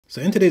So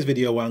in today's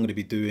video, what I'm going to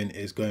be doing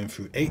is going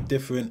through 8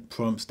 different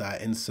prompts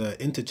that I insert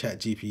into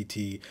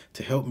ChatGPT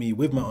to help me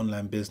with my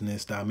online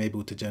business that I'm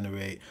able to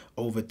generate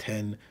over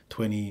 $10,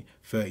 $20,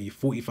 $30,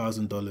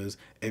 $40,000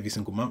 every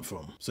single month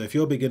from. So if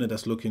you're a beginner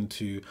that's looking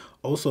to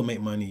also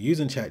make money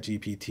using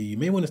ChatGPT, you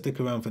may want to stick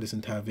around for this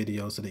entire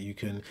video so that you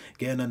can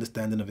get an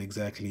understanding of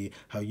exactly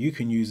how you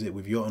can use it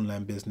with your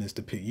online business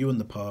to put you on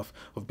the path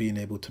of being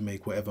able to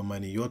make whatever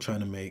money you're trying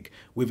to make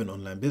with an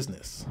online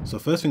business. So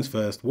first things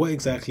first, what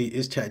exactly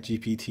is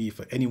ChatGPT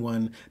for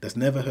anyone that's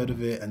never heard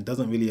of it and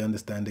doesn't really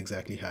understand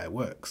exactly how it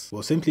works?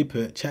 Well, simply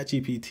put,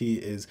 ChatGPT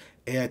is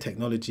AI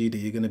technology that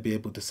you're going to be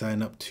able to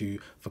sign up to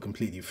for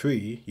completely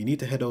free. You need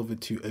to head over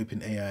to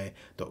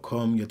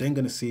openai.com. You're then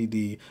going to see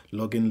the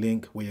login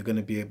link where you're going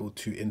to be able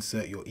to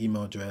insert your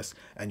email address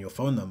and your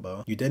phone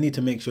number. You then need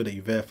to make sure that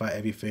you verify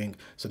everything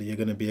so that you're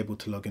going to be able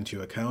to log into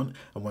your account.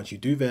 And once you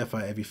do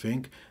verify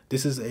everything,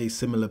 this is a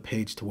similar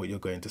page to what you're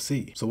going to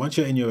see. So once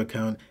you're in your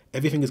account,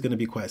 everything is going to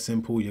be quite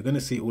simple. You're going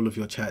to see all of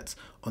your chats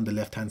on the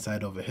left hand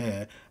side over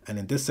here, and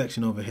in this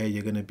section over here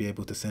you're going to be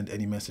able to send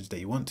any message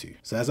that you want to.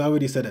 So as I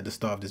already said at the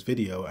start of this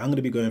video, I'm going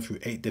to be going through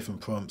 8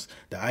 different prompts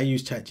that I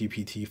use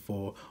ChatGPT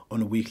for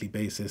on a weekly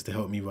basis to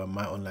help me run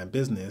my online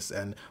business.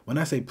 And when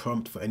I say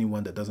prompt, for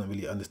anyone that doesn't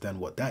really understand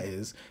what that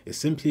is, it's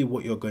simply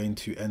what you're going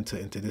to enter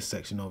into this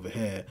section over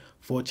here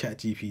for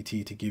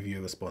ChatGPT to give you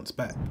a response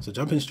back. So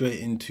jumping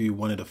straight into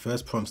one of the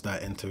first prompts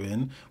that I enter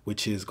in,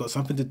 which has got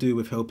something to do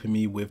with helping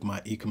me with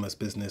my e-commerce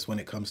business when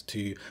it comes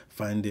to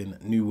finding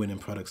new winning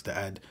products to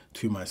add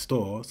to my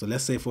store. So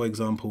let's say, for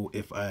example,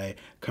 if I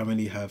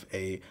currently have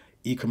a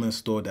e-commerce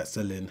store that's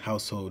selling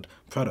household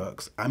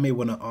products, I may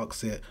want to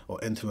ask it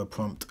or enter a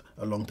prompt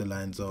along the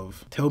lines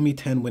of, tell me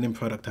 10 winning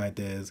product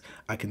ideas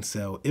I can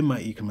sell in my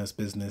e-commerce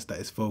business that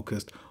is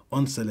focused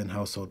on selling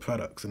household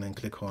products, and then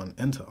click on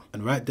enter.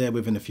 And right there,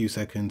 within a few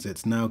seconds,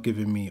 it's now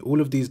giving me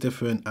all of these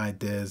different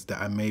ideas that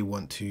I may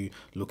want to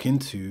look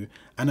into,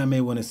 and I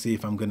may want to see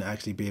if I'm going to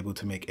actually be able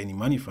to make any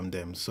money from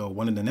them. So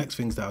one of the next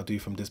things that I'll do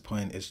from this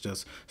point is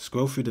just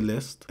scroll through the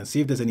list and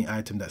see if there's any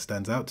item that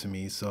stands out to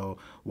me. So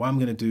what I'm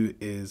going to do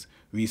is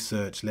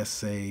research, let's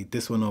say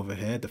this one over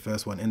here, the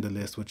first one in the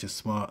list, which is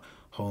smart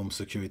home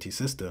security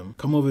system.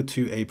 Come over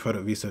to a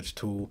product research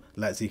tool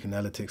like Zeek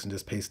Analytics and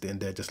just paste it in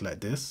there just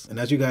like this. And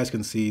as you guys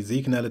can see,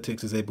 Zeek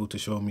Analytics is able to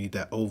show me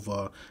that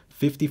over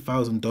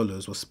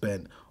 $50,000 was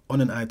spent on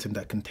an item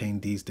that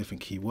contained these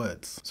different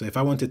keywords. So if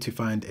I wanted to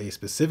find a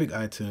specific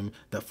item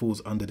that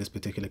falls under this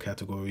particular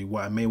category,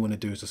 what I may want to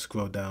do is to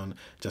scroll down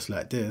just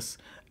like this,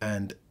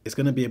 and it's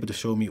going to be able to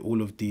show me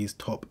all of these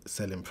top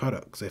selling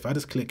products. So if I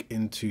just click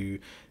into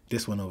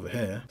this one over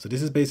here, so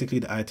this is basically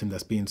the item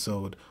that's being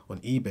sold on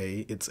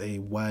eBay. It's a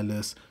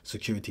wireless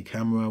security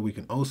camera. We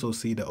can also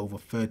see that over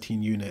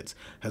 13 units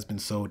has been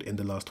sold in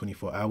the last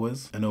 24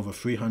 hours and over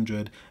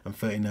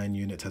 339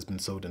 units has been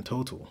sold in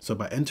total. So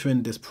by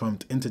entering this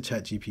prompt into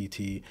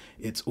ChatGPT,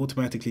 it's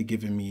automatically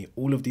giving me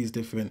all of these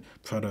different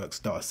products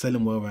that are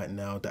selling well right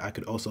now that I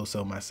could also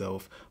sell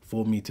myself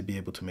for me to be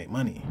able to make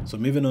money. So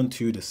moving on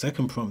to the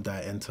second prompt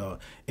that I enter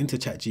into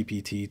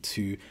ChatGPT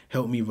to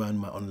help me run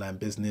my online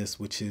business,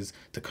 which is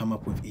to come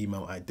up with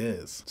email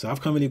ideas. So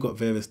I've currently got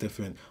various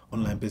different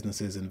online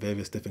businesses in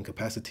various different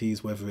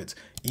capacities, whether it's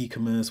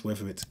e-commerce,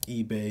 whether it's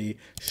eBay,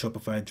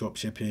 Shopify,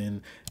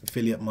 dropshipping,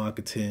 affiliate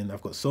marketing.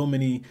 I've got so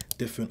many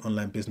different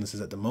online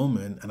businesses at the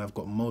moment, and I've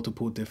got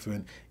multiple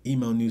different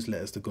email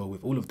newsletters to go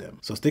with all of them.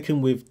 So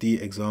sticking with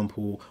the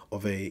example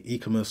of a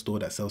e-commerce store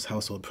that sells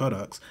household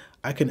products,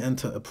 I can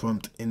enter a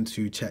prompt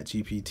into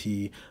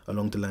ChatGPT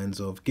along the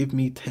lines of, give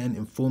me 10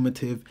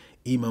 informative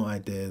email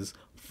ideas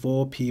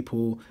for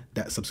people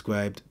that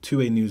subscribed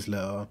to a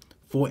newsletter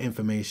for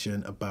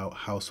information about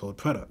household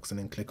products, and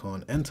then click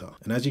on enter.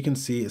 And as you can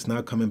see, it's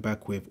now coming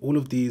back with all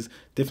of these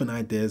different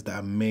ideas that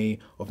I may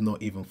have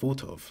not even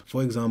thought of.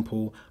 For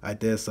example,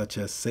 ideas such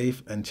as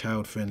safe and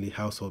child-friendly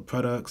household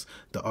products,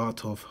 the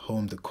art of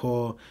home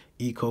decor,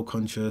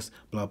 eco-conscious,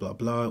 blah, blah,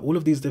 blah. All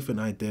of these different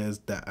ideas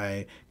that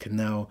I can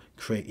now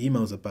create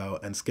emails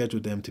about and schedule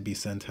them to be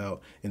sent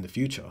out in the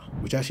future.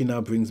 Which actually now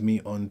brings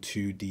me on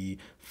to the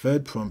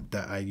third prompt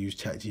that I use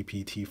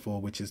ChatGPT for,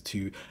 which is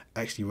to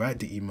actually write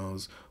the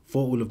emails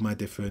for all of my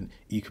different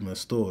e-commerce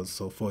stores.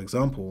 So for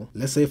example,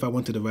 let's say if I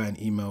wanted to write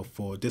an email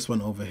for this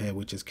one over here,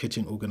 which is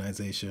Kitchen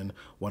Organization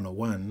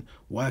 101,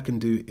 what I can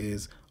do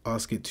is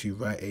ask it to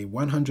write a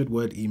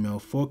 100-word email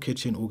for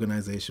Kitchen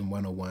Organization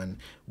 101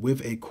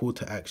 with a call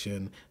to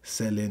action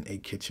selling a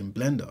kitchen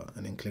blender,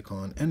 and then click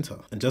on enter.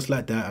 And just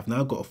like that, I've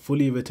now got a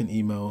fully written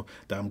email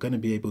that I'm going to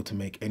be able to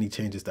make any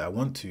changes that I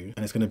want to.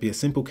 And it's going to be a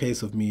simple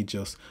case of me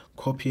just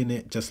copying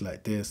it just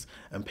like this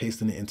and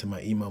pasting it into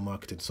my email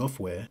marketing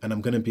software. And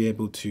I'm going to be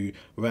able to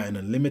write an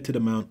unlimited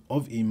amount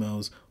of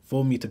emails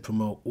for me to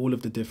promote all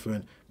of the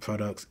different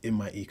products in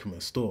my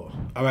e-commerce store.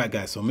 All right,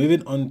 guys, so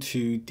moving on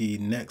to the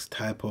next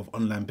type of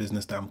online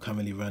business that I'm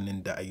currently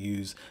running that I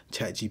use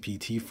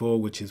ChatGPT for,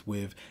 which is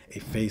with a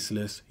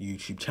faceless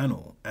YouTube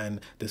channel.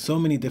 And there's so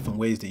many different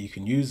ways that you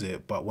can use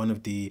it, but one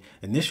of the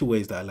initial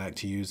ways that I like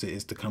to use it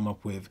is to come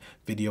up with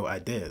video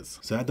ideas.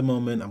 So at the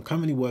moment, I'm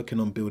currently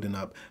working on building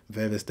up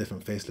various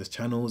different faceless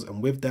channels,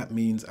 and with that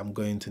means I'm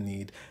going to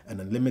need an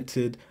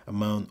unlimited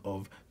amount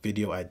of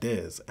video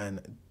ideas,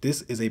 and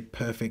this is a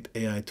perfect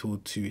AI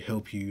tool to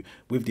help you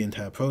with the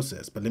entire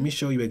process. But let me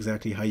show you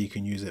exactly how you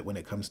can use it when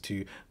it comes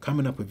to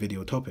coming up with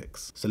video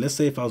topics. So let's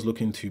say if I was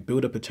looking to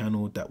build up a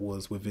channel that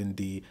was within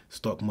the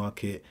stock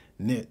market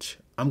niche,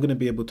 I'm going to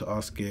be able to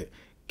ask it,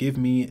 give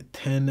me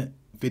 10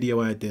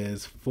 video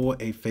ideas for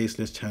a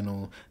faceless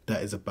channel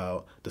that is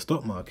about the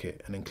stock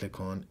market, and then click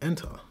on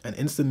enter. And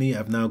instantly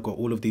I've now got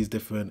all of these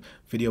different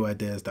video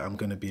ideas that I'm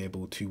going to be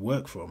able to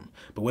work from.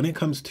 But when it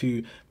comes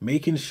to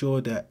making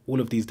sure that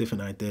all of these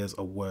different ideas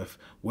are worth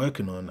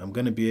working on, I'm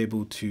going to be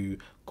able to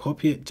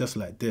copy it just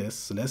like this.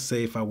 So let's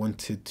say if I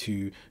wanted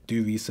to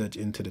do research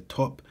into the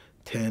top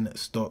 10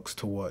 stocks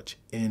to watch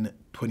in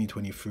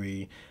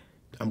 2023,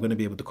 I'm going to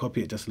be able to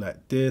copy it just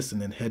like this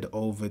and then head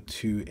over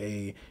to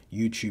a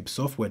YouTube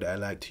software that I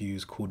like to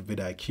use called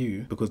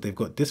vidIQ, because they've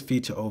got this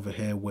feature over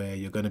here where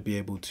you're going to be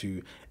able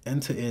to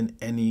enter in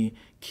any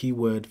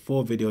keyword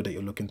for video that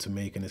you're looking to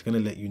make, and it's going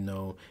to let you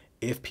know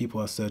if people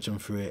are searching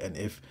for it and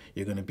if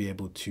you're going to be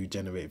able to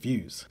generate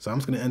views. So I'm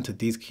just going to enter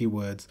these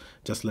keywords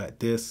just like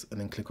this and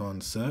then click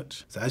on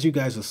search. So as you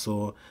guys just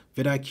saw,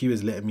 vidIQ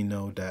is letting me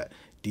know that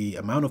the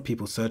amount of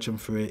people searching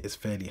for it is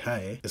fairly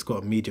high. It's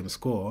got a medium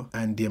score,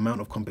 and the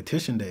amount of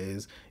competition there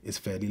is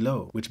fairly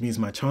low, which means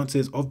my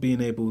chances of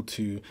being able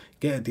to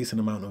get a decent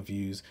amount of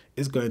views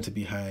is going to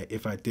be high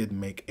if I did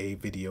make a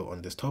video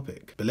on this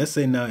topic. But let's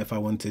say now if I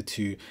wanted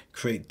to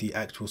create the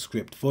actual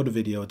script for the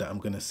video that I'm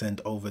going to send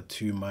over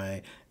to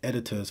my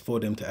editors for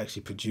them to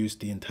actually produce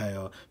the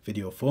entire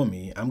video for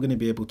me, I'm going to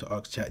be able to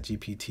ask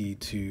ChatGPT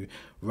to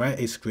write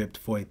a script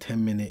for a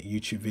 10-minute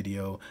YouTube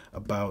video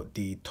about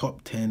the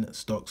top 10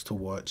 stocks to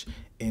watch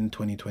in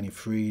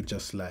 2023,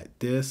 just like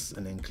this,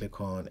 and then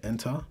click on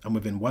enter. And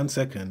within 1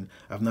 second,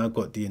 I've now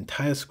got the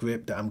entire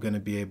script that I'm going to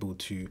be able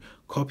to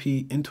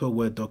copy into a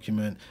Word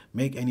document,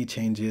 make any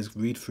changes,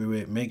 read through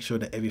it, make sure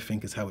that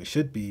everything is how it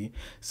should be,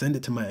 send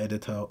it to my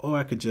editor, or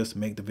I could just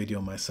make the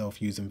video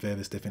myself using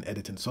various different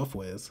editing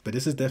softwares. But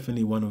this is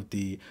definitely one of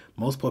the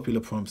most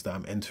popular prompts that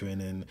I'm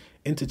entering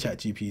into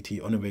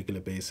ChatGPT on a regular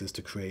basis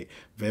to create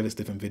various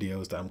different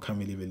videos that I'm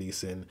currently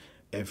releasing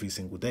every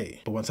single day.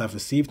 But once I've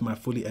received my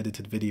fully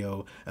edited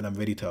video and I'm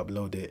ready to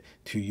upload it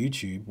to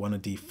YouTube, one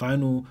of the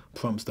final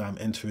prompts that I'm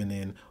entering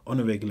in on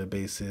a regular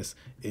basis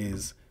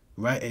is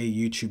write a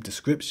YouTube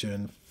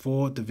description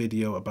for the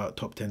video about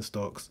top 10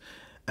 stocks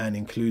and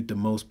include the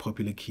most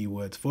popular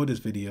keywords for this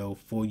video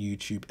for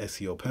YouTube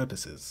SEO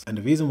purposes. And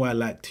the reason why I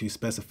like to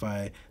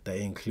specify that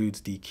it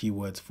includes the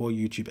keywords for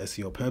YouTube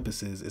SEO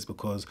purposes is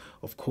because,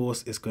 of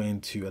course, it's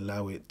going to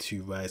allow it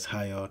to rise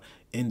higher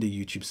in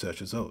the YouTube search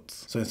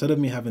results. So instead of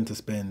me having to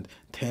spend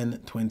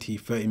 10, 20,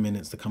 30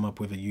 minutes to come up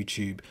with a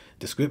YouTube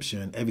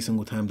description every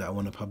single time that I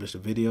want to publish a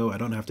video, I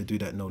don't have to do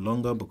that no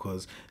longer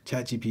because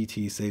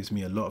ChatGPT saves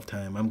me a lot of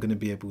time. I'm going to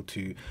be able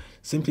to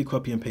simply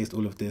copy and paste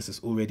all of this. It's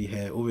already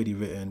here, already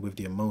written with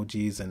the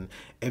emojis and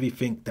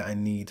everything that I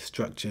need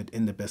structured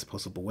in the best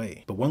possible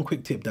way. But one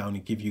quick tip that I want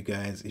to give you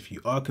guys, if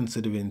you are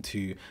considering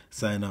to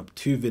sign up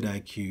to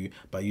vidIQ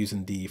by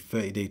using the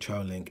 30-day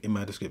trial link in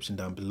my description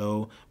down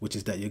below, which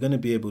is that you're going to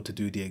be able to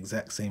do the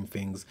exact same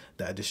things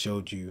that I just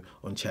showed you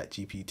on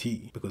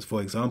ChatGPT. Because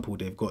for example,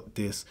 they've got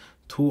this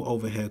tool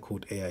over here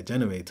called AI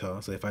Generator.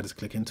 So if I just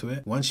click into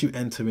it, once you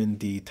enter in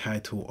the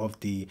title of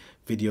the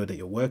video that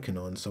you're working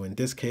on, so in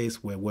this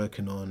case, we're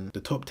working on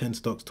the top 10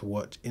 stocks to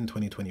watch in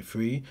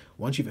 2023.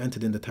 Once you've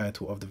entered in the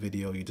title of the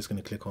video, you're just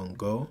going to click on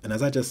go. And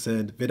as I just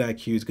said,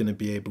 vidIQ is going to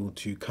be able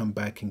to come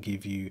back and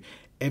give you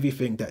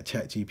everything that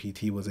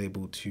ChatGPT was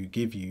able to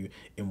give you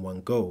in one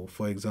go.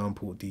 For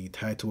example, the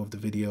title of the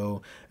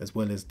video, as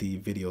well as the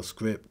video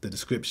script, the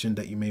description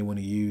that you may want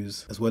to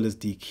use, as well as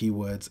the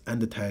keywords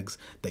and the tags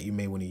that you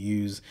may want to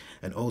use,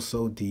 and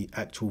also the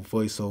actual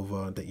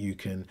voiceover that you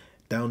can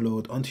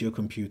download onto your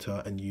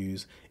computer and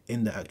use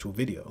in the actual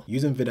video.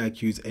 Using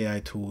vidIQ's AI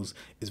tools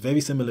is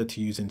very similar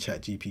to using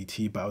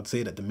ChatGPT, but I would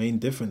say that the main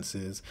difference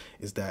is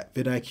that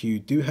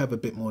vidIQ do have a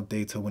bit more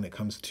data when it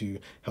comes to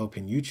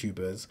helping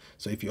YouTubers.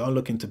 So if you are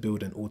looking to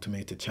build an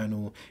automated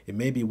channel, it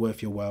may be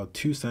worth your while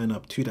to sign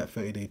up to that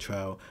 30-day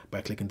trial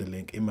by clicking the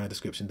link in my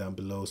description down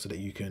below so that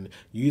you can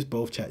use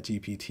both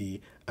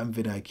ChatGPT and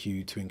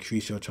vidIQ to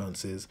increase your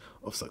chances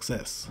of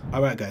success.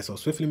 Alright guys, so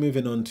swiftly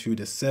moving on to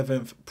the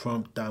 7th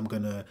prompt that I'm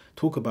gonna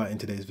talk about in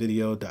today's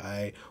video that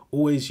I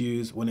always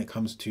use when it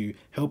comes to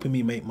helping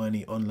me make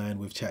money online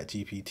with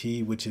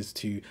ChatGPT, which is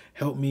to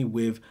help me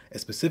with a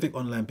specific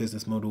online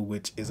business model,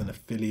 which is an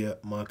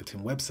affiliate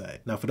marketing website.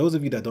 Now, for those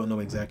of you that don't know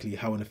exactly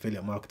how an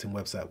affiliate marketing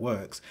website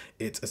works,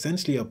 it's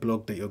essentially a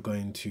blog that you're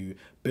going to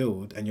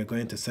build and you're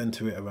going to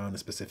center it around a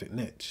specific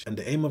niche. And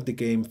the aim of the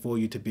game for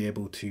you to be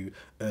able to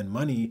earn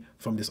money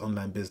from this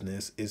online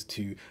business is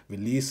to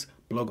release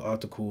blog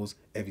articles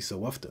every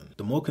so often.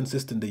 The more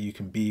consistent that you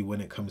can be when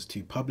it comes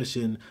to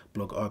publishing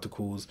blog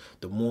articles,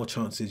 the more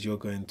chances you're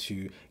going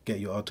to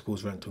get your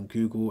articles ranked on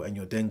Google, and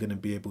you're then going to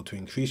be able to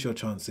increase your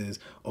chances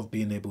of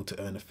being able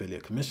to earn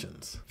affiliate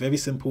commissions. Very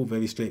simple,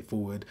 very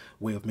straightforward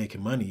way of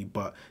making money,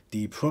 but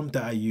the prompt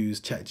that I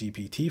use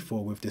ChatGPT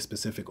for with this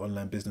specific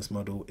online business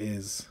model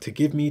is to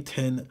give me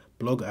 10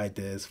 blog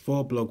ideas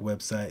for a blog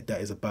website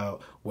that is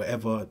about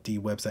whatever the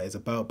website is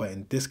about. But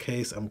in this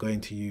case, I'm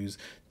going to use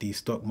the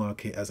stock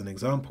market as an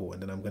example,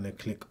 and then I'm going to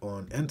click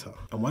on enter.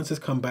 And once it's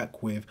come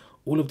back with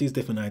all of these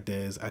different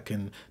ideas, I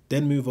can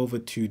then move over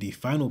to the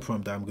final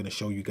prompt that I'm going to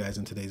show you guys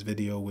in today's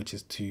video, which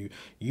is to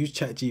use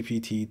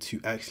ChatGPT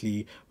to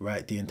actually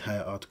write the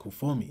entire article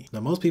for me. Now,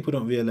 most people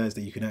don't realize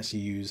that you can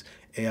actually use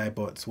AI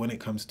bots when it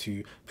comes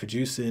to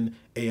producing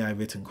AI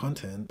written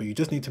content, but you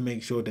just need to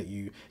make sure that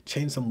you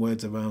change some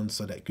words around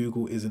so that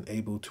Google isn't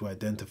able to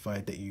identify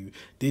that you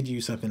did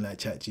use something like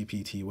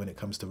ChatGPT when it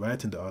comes to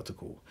writing the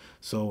article.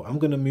 So I'm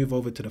going to move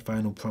over to the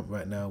final prompt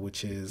right now,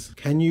 which is,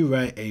 can you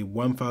write a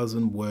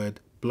 1,000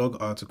 word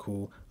blog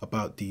article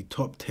about the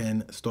top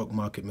 10 stock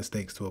market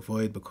mistakes to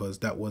avoid, because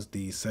that was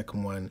the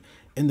second one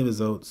in the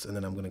results. And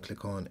then I'm going to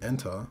click on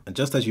enter, and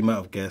just as you might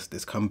have guessed,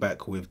 it's come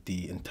back with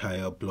the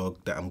entire blog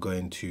that I'm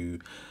going to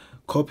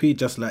copy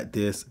just like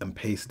this and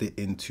paste it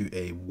into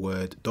a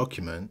Word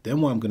document.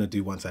 Then what I'm going to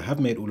do once I have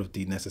made all of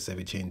the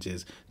necessary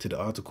changes to the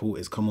article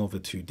is come over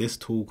to this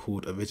tool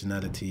called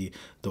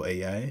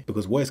originality.ai,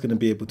 because what it's going to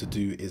be able to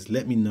do is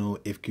let me know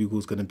if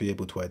Google's going to be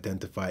able to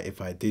identify if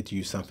I did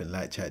use something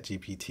like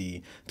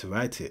ChatGPT to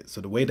write it.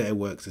 So the way that it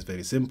works is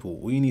very simple.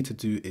 All you need to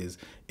do is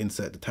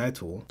insert the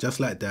title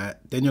just like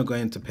that. Then you're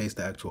going to paste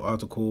the actual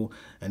article,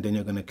 and then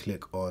you're going to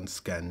click on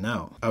scan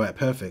now. All right,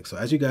 perfect. So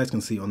as you guys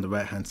can see on the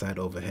right hand side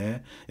over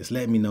here, it's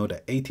letting me know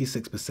that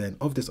 86%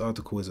 of this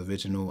article is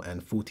original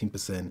and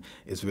 14%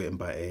 is written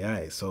by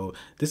AI. So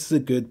this is a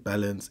good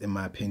balance in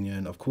my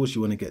opinion. Of course, you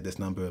want to get this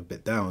number a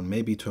bit down,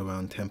 maybe to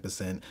around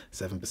 10%,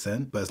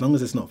 7%, but as long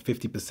as it's not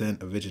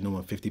 50% original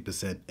and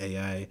 50%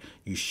 AI,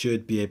 you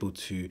should be able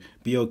to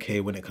be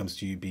okay when it comes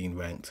to you being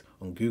ranked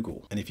on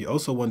Google. And if you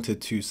also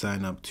wanted to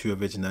sign up to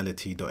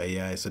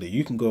originality.ai so that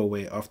you can go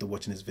away after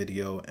watching this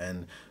video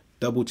and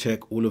double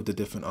check all of the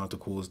different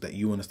articles that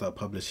you want to start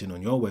publishing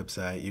on your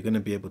website, you're going to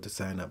be able to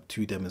sign up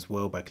to them as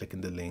well by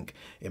clicking the link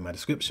in my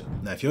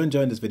description. Now, if you're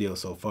enjoying this video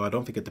so far,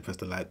 don't forget to press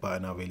the like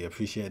button. I really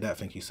appreciate that.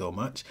 Thank you so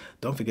much.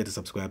 Don't forget to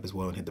subscribe as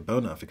well and hit the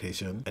bell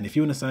notification. And if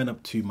you want to sign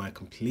up to my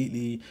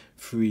completely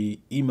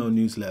free email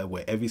newsletter,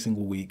 where every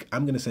single week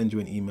I'm going to send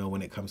you an email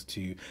when it comes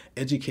to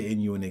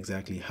educating you on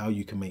exactly how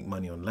you can make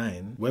money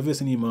online, whether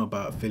it's an email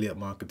about affiliate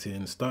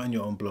marketing, starting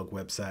your own blog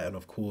website, and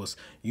of course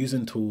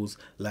using tools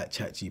like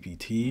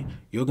ChatGPT,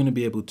 you're going to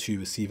be able to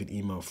receive an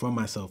email from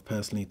myself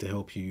personally to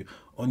help you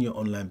on your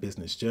online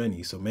business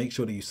journey. So make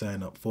sure that you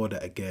sign up for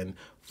that, again,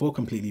 for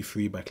completely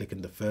free by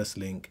clicking the first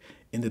link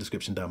in the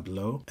description down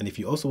below. And if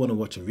you also want to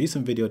watch a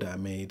recent video that I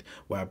made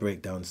where I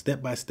break down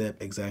step by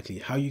step exactly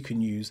how you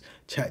can use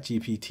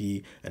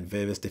ChatGPT and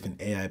various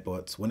different AI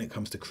bots when it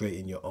comes to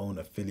creating your own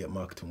affiliate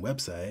marketing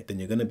website, then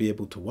you're going to be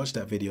able to watch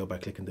that video by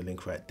clicking the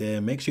link right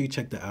there. Make sure you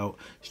check that out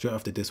straight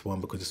after this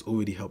one, because it's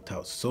already helped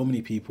out so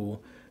many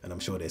people, and I'm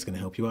sure that it's going to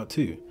help you out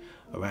too.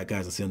 All right,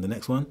 guys, I'll see you on the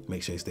next one.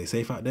 Make sure you stay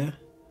safe out there.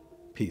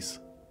 Peace.